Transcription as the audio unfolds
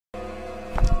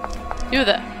You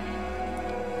there.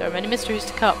 There are many mysteries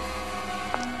to come.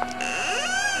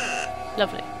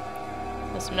 Lovely.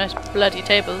 There's some nice bloody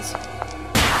tables.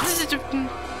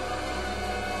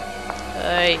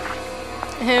 Hey.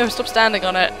 Ew, stop standing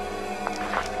on it.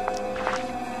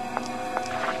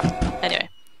 Anyway.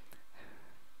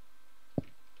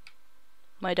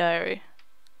 My diary.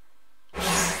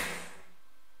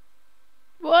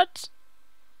 What?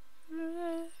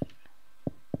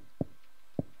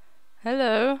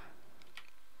 Hello.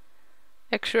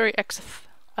 Exury Exeth.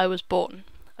 I was born.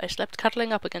 I slept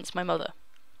cuddling up against my mother.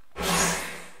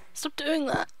 Stop doing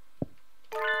that!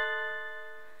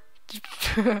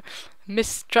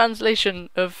 Mistranslation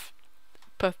of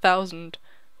per thousand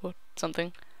or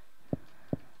something.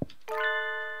 I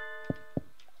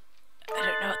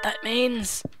don't know what that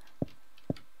means.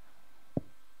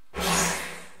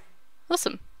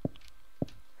 Awesome.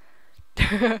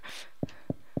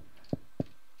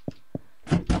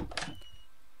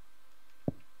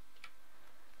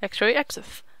 X-ray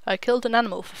Exeth. I killed an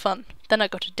animal for fun. Then I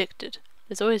got addicted.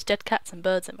 There's always dead cats and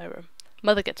birds in my room.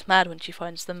 Mother gets mad when she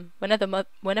finds them.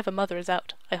 Whenever Mother is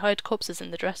out, I hide corpses in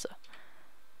the dresser.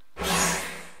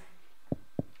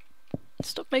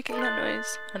 Stop making that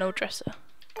noise. An old dresser.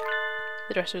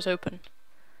 The dresser is open.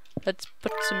 Let's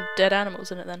put some dead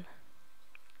animals in it then.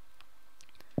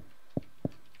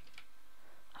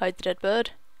 Hide the dead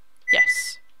bird?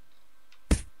 Yes.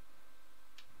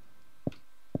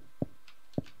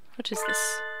 What is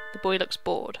this? The boy looks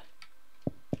bored.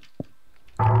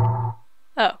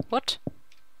 Oh, what?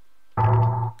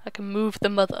 I can move the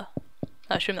mother.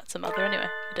 I assume that's the mother anyway.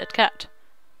 A dead cat.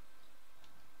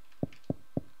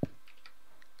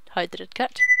 Hide the dead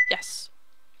cat? Yes.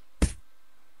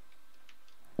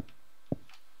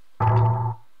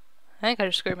 I think I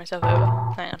just screwed myself over.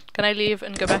 Hang on. Can I leave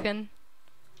and go back in?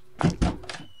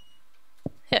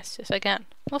 Yes, yes I can.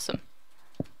 Awesome.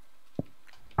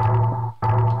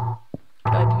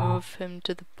 I move him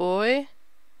to the boy.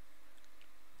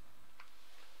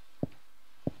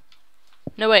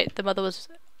 No wait, the mother was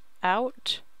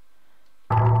out?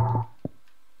 Let's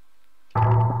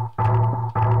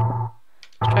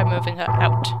try moving her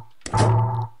out.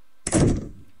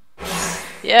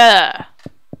 Yeah!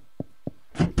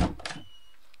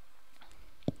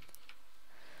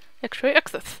 X-ray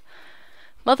Exeth.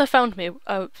 Mother found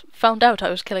out I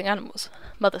was killing animals.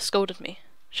 Mother scolded me.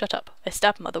 Shut up. I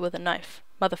stabbed Mother with a knife.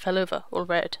 Mother fell over, all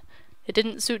red. It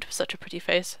didn't suit such a pretty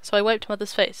face, so I wiped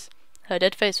Mother's face. Her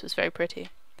dead face was very pretty.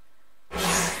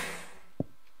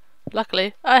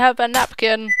 Luckily, I have a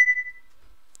napkin!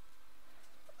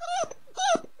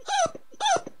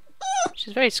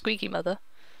 She's very squeaky, Mother.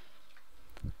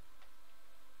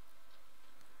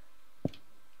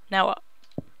 Now what?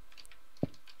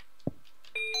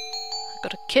 I've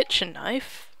got a kitchen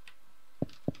knife.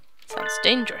 Sounds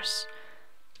dangerous.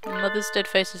 Mother's dead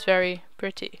face is very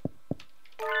pretty.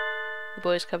 The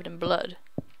boy is covered in blood.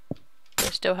 Do I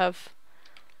still have...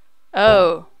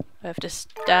 Oh! I have to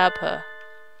stab her.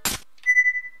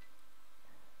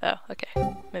 Oh, okay.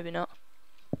 Maybe not.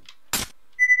 Do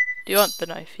you want the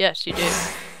knife? Yes, you do.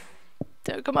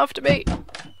 Don't come after me!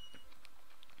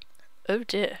 Oh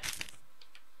dear.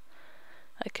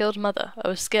 I killed Mother. I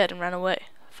was scared and ran away.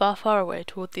 Far, far away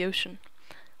toward the ocean.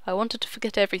 I wanted to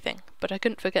forget everything, but I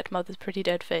couldn't forget Mother's pretty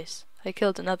dead face. I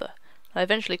killed another. I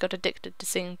eventually got addicted to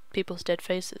seeing people's dead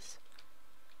faces.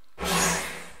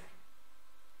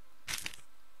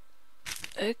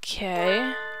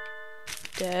 Okay.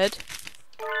 Dead.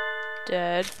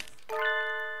 Dead.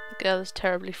 The girl is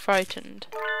terribly frightened.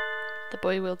 The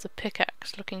boy wields a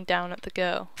pickaxe, looking down at the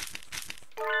girl.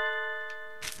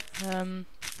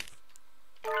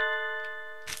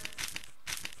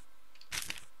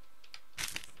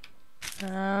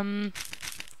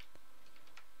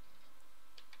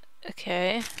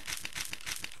 Okay.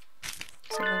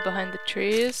 Something behind the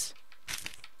trees.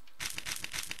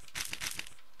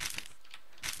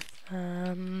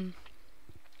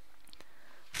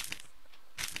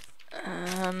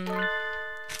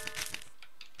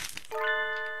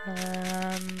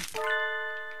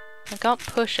 I can't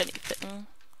push anything.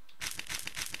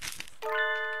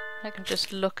 I can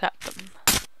just look at them.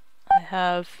 I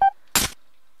have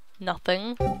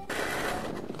nothing.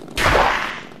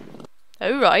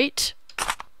 Oh right.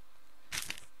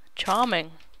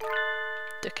 Charming.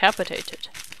 Decapitated.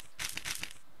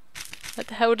 Where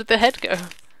the hell did the head go?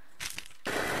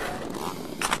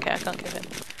 Okay, I can't give it.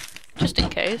 Just in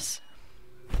case.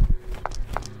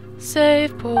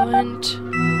 Save point.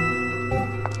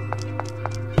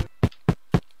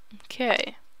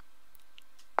 Okay.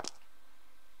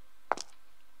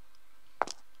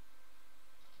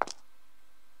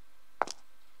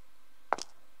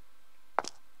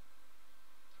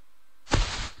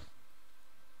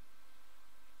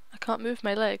 can't move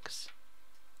my legs.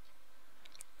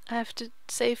 I have to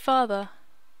save father.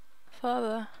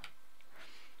 Father.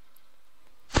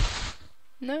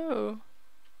 No.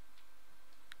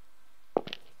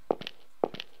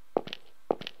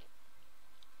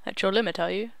 At your limit, are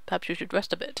you? Perhaps you should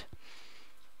rest a bit.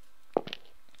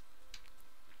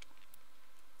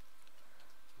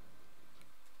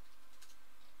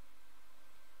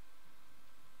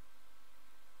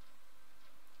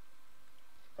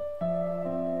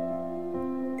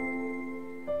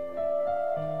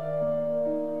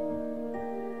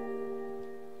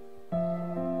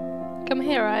 Come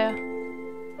here, Aya.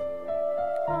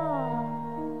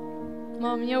 Aww.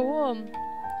 Mom, you're warm.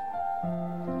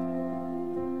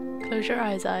 Close your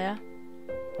eyes, Aya.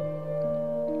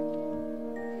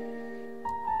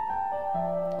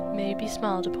 May you be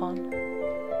smiled upon.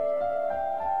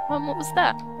 Mom, what was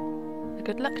that? A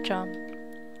good luck charm.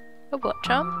 A what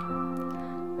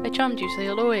charm? I charmed you so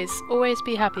you'll always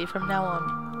be happy from now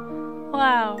on.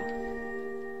 Wow.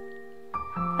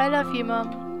 I love you,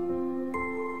 Mom.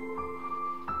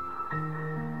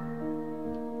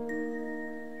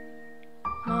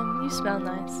 Mom, you smell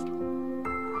nice.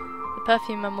 The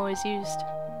perfume Mum always used.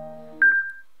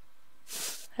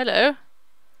 Hello.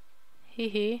 Hee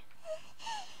hee.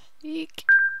 Eek.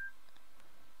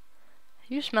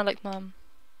 You smell like Mum.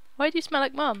 Why do you smell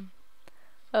like Mum?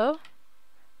 Oh?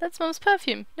 That's Mum's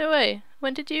perfume. No way.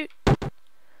 When did you...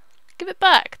 Give it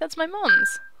back. That's my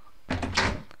Mum's.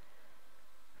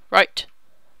 Right.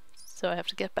 So I have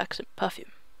to get back some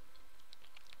perfume.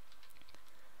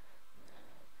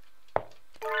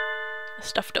 A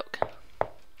stuffed dog.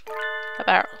 A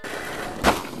barrel.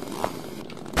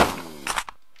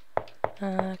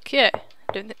 Okay.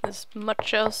 Don't think there's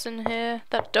much else in here.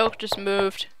 That dog just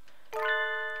moved.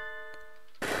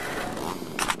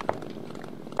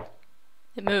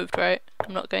 It moved, right?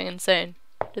 I'm not going insane.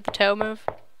 Did the tail move?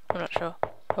 I'm not sure.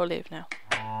 I'll leave now.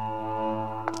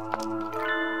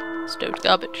 Stowed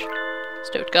garbage.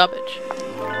 Stowed garbage.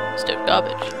 Stowed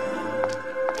garbage.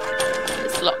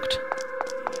 It's locked.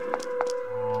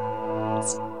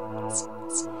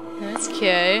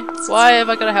 Okay. Why have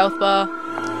I got a health bar?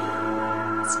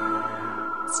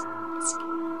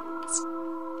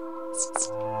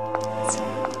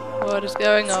 What is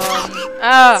going on?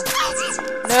 Ah!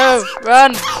 No!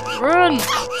 Run! Run!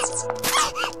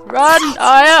 Run,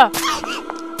 Aya!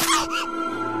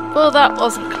 Well, that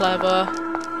wasn't clever.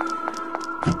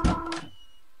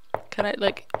 Can I,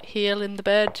 like, heal in the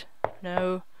bed?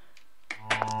 No.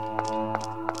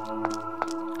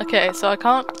 Okay, so I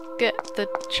can't get the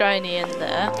shiny in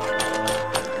there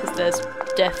because there's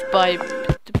death by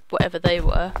whatever they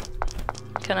were.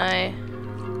 Can I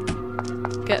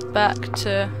get back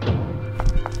to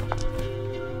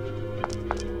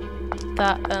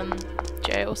that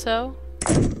jail cell?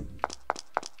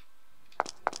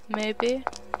 Maybe?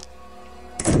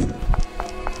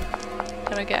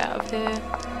 Can I get out of here?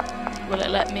 Will it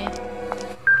let me?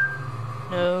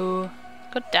 No.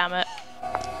 God damn it.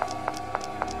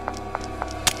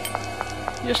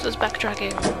 Useless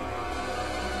backtracking.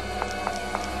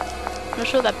 I'm not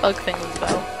sure what that bug thing was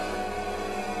about.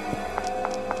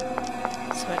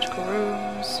 Symmetrical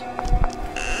rooms.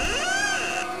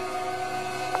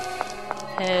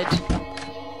 Head.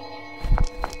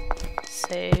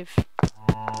 Save.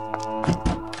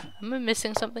 Am I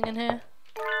missing something in here?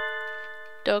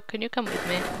 Dog, can you come with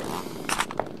me?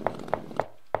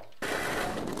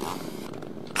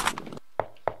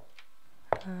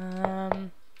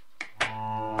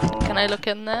 Can I look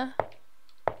in there?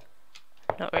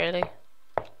 Not really.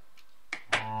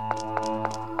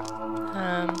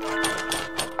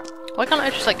 Why can't I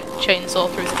just like chainsaw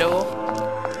through the door?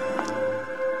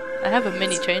 I have a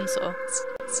mini chainsaw.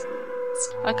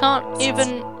 I can't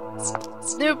even...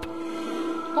 Nope!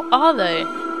 What are they?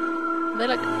 Are they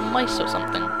like mice or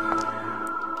something? I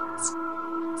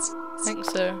think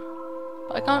so.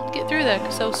 But I can't get through there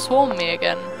because they'll swarm me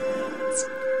again.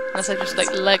 Unless I just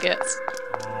like leg it.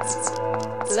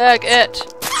 Leg it!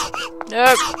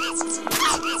 Nope!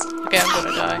 Okay, I'm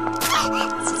gonna die.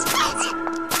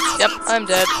 Yep, I'm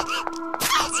dead.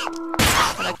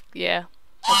 And yeah.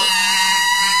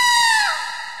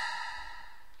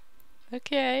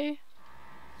 Okay.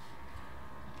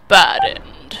 Bad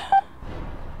end.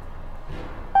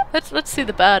 Let's see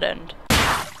the bad end.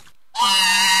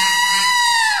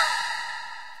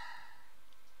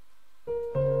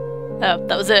 Oh,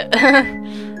 that was it.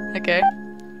 Okay.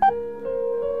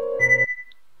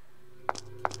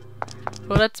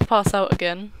 Well, let's pass out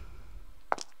again.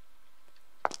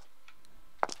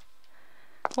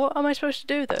 What am I supposed to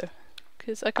do though?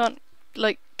 Because I can't,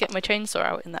 like, get my chainsaw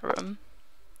out in that room.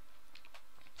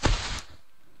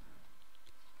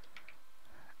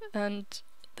 and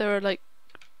there are like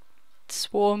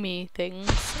swarmy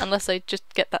things, unless I just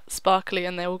get that sparkly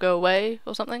and they will go away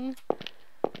or something.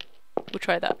 We'll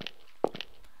try that.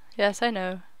 Yes, I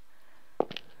know.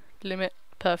 Limit,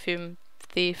 perfume,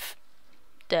 thief,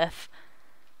 death.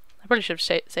 I probably should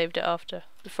have saved it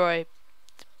before I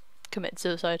commit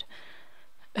suicide.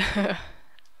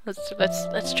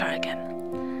 let's try again.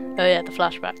 Oh yeah, the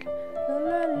flashback.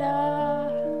 La la.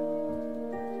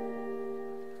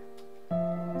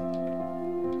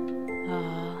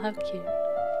 Ah, how cute.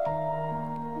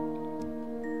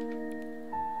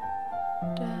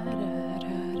 Da, da,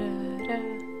 da, da, da.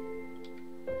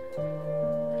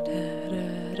 Da, da,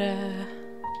 da.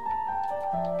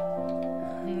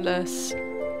 Unless I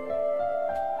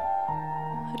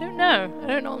don't know what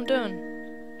I'm doing,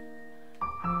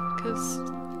 because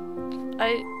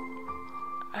I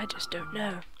just don't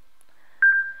know.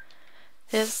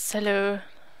 Yes, hello,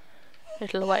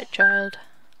 little white child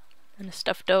and a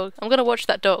stuffed dog. I'm gonna watch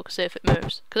that dog, see if it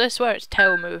moves, because I swear its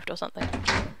tail moved or something.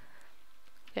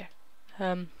 Here,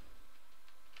 can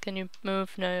you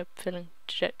move? No, I'm feeling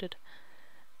dejected.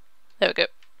 There we go.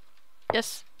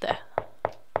 Yes, there.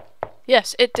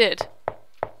 Yes, it did.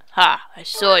 Ha! I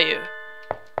saw you.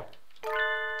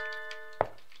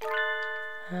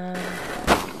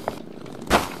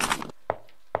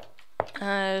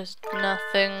 There's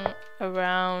nothing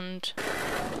around.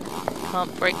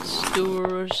 Can't break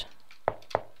stores.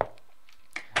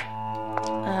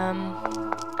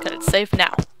 Okay, let's save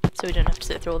now, so we don't have to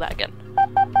sit through all that again.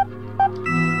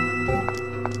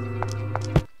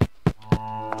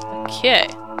 Okay.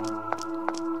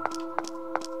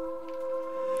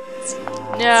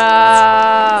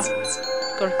 Yeah.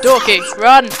 Got a dorky.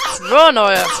 Run! Run,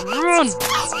 Oya! Run!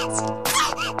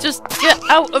 Just get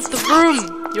out of the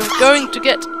room! You're going to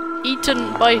get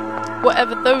eaten by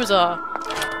whatever those are.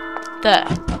 There.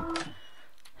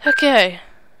 Okay.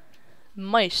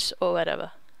 Mice or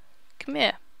whatever. Come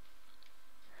here.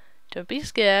 Don't be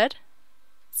scared.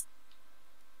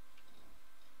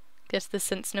 Guess this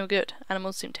scent's no good.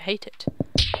 Animals seem to hate it.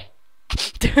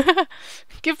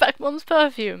 Give back Mom's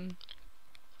perfume.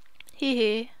 Hee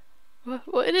hee.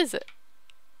 What is it?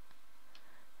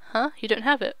 Huh? You don't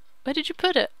have it? Where did you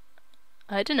put it?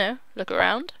 I don't know. Look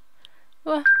around.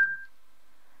 What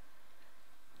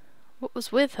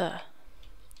was with her?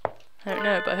 I don't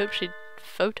know, but I hope she'd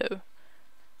photo.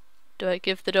 Do I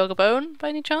give the dog a bone by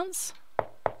any chance?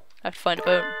 I have to find a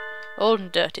bone. Old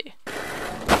and dirty.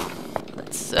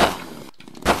 Let's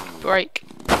break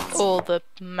all the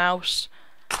mouse.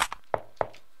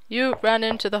 You ran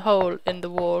into the hole in the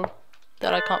wall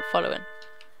that I can't follow in.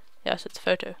 Yes, it's a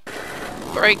photo.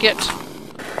 Break it.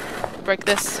 Break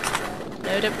this.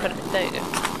 No, don't put it. There you go.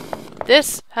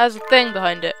 This has a thing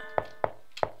behind it.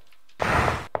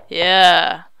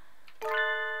 Yeah.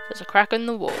 There's a crack in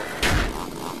the wall.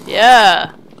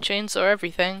 Yeah. Chainsaw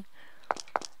everything.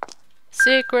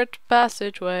 Secret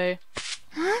passageway.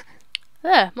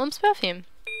 There, Mum's perfume.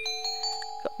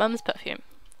 Got Mum's perfume.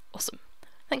 Awesome.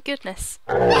 Thank goodness.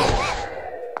 Oh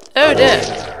dear.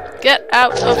 Get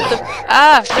out of the...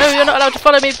 Ah! No, you're not allowed to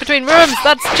follow me between rooms!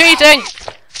 That's cheating!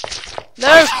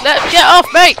 No! Get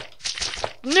off me!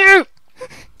 No!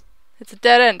 It's a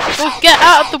dead end. Well, get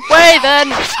out of the way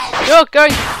then! You're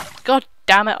going... God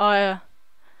damn it, Aya.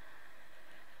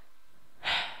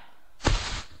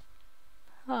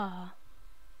 Ah.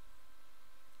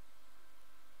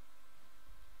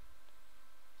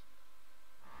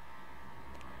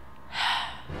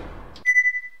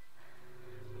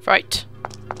 Right.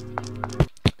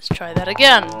 Let's try that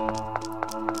again.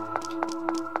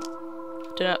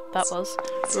 Don't know what that was.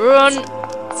 Run!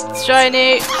 It's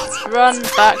shiny! Run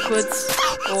backwards.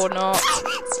 Or not.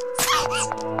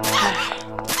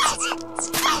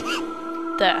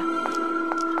 There.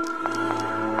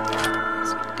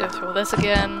 Let's go through all this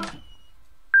again.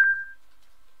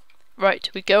 Right,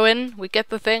 we go in, we get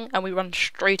the thing, and we run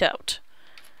straight out.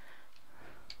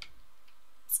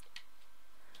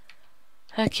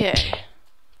 Okay.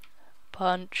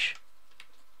 Punch.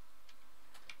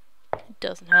 It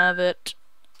doesn't have it.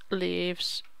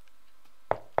 Leaves.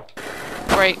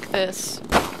 Break this.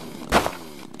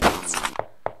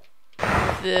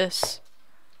 This.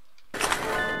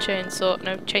 Chainsaw.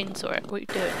 No, chainsaw it. What are you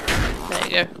doing? There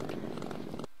you go.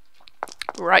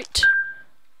 Right.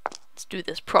 Let's do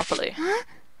this properly.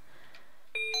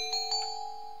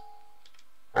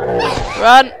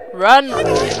 Run! Run!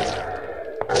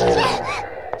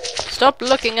 Stop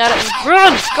looking at it and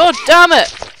run! God damn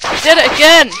it! I did it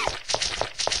again!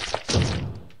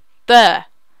 There.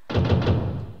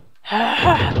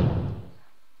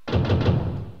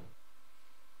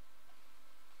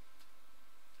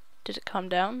 Did it calm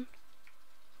down?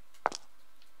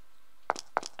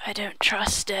 I don't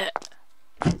trust it.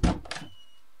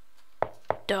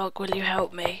 Dog, will you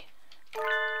help me?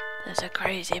 There's a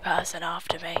crazy person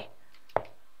after me.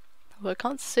 Well, I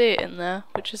can't see it in there,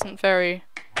 which isn't very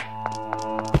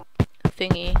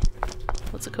thingy.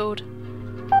 What's it called?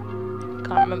 Can't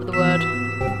remember the word.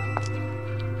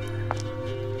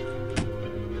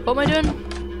 What am I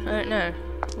doing? I don't know.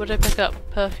 What did I pick up?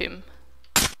 Perfume.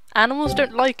 Animals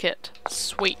don't like it.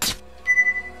 Sweet.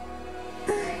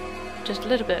 Just a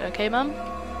little bit, okay, Mum?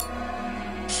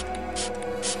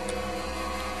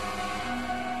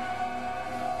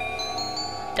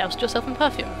 Doused yourself in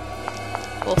perfume.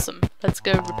 Awesome. Let's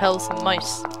go repel some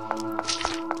mice.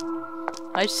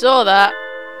 I saw that.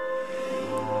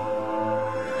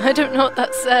 I don't know what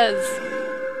that says.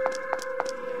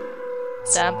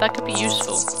 Damn, that could be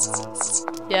useful.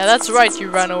 Yeah, that's right, you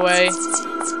ran away.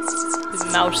 You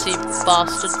mousy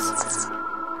bastards.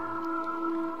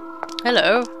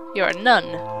 Hello, you're a nun.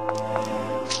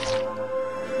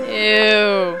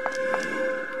 Ew.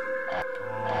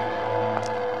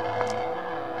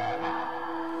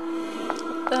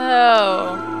 What the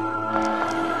hell?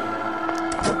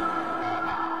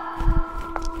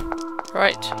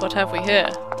 Right, what have we here?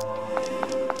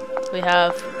 We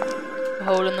have a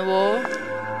hole in the wall,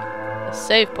 a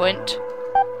save point,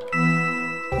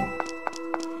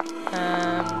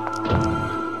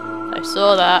 I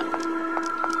saw that,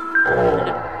 and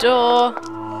a door,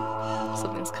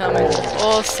 something's coming,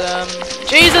 awesome.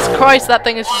 Jesus Christ, that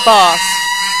thing is fast!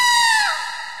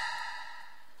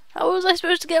 How was I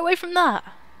supposed to get away from that?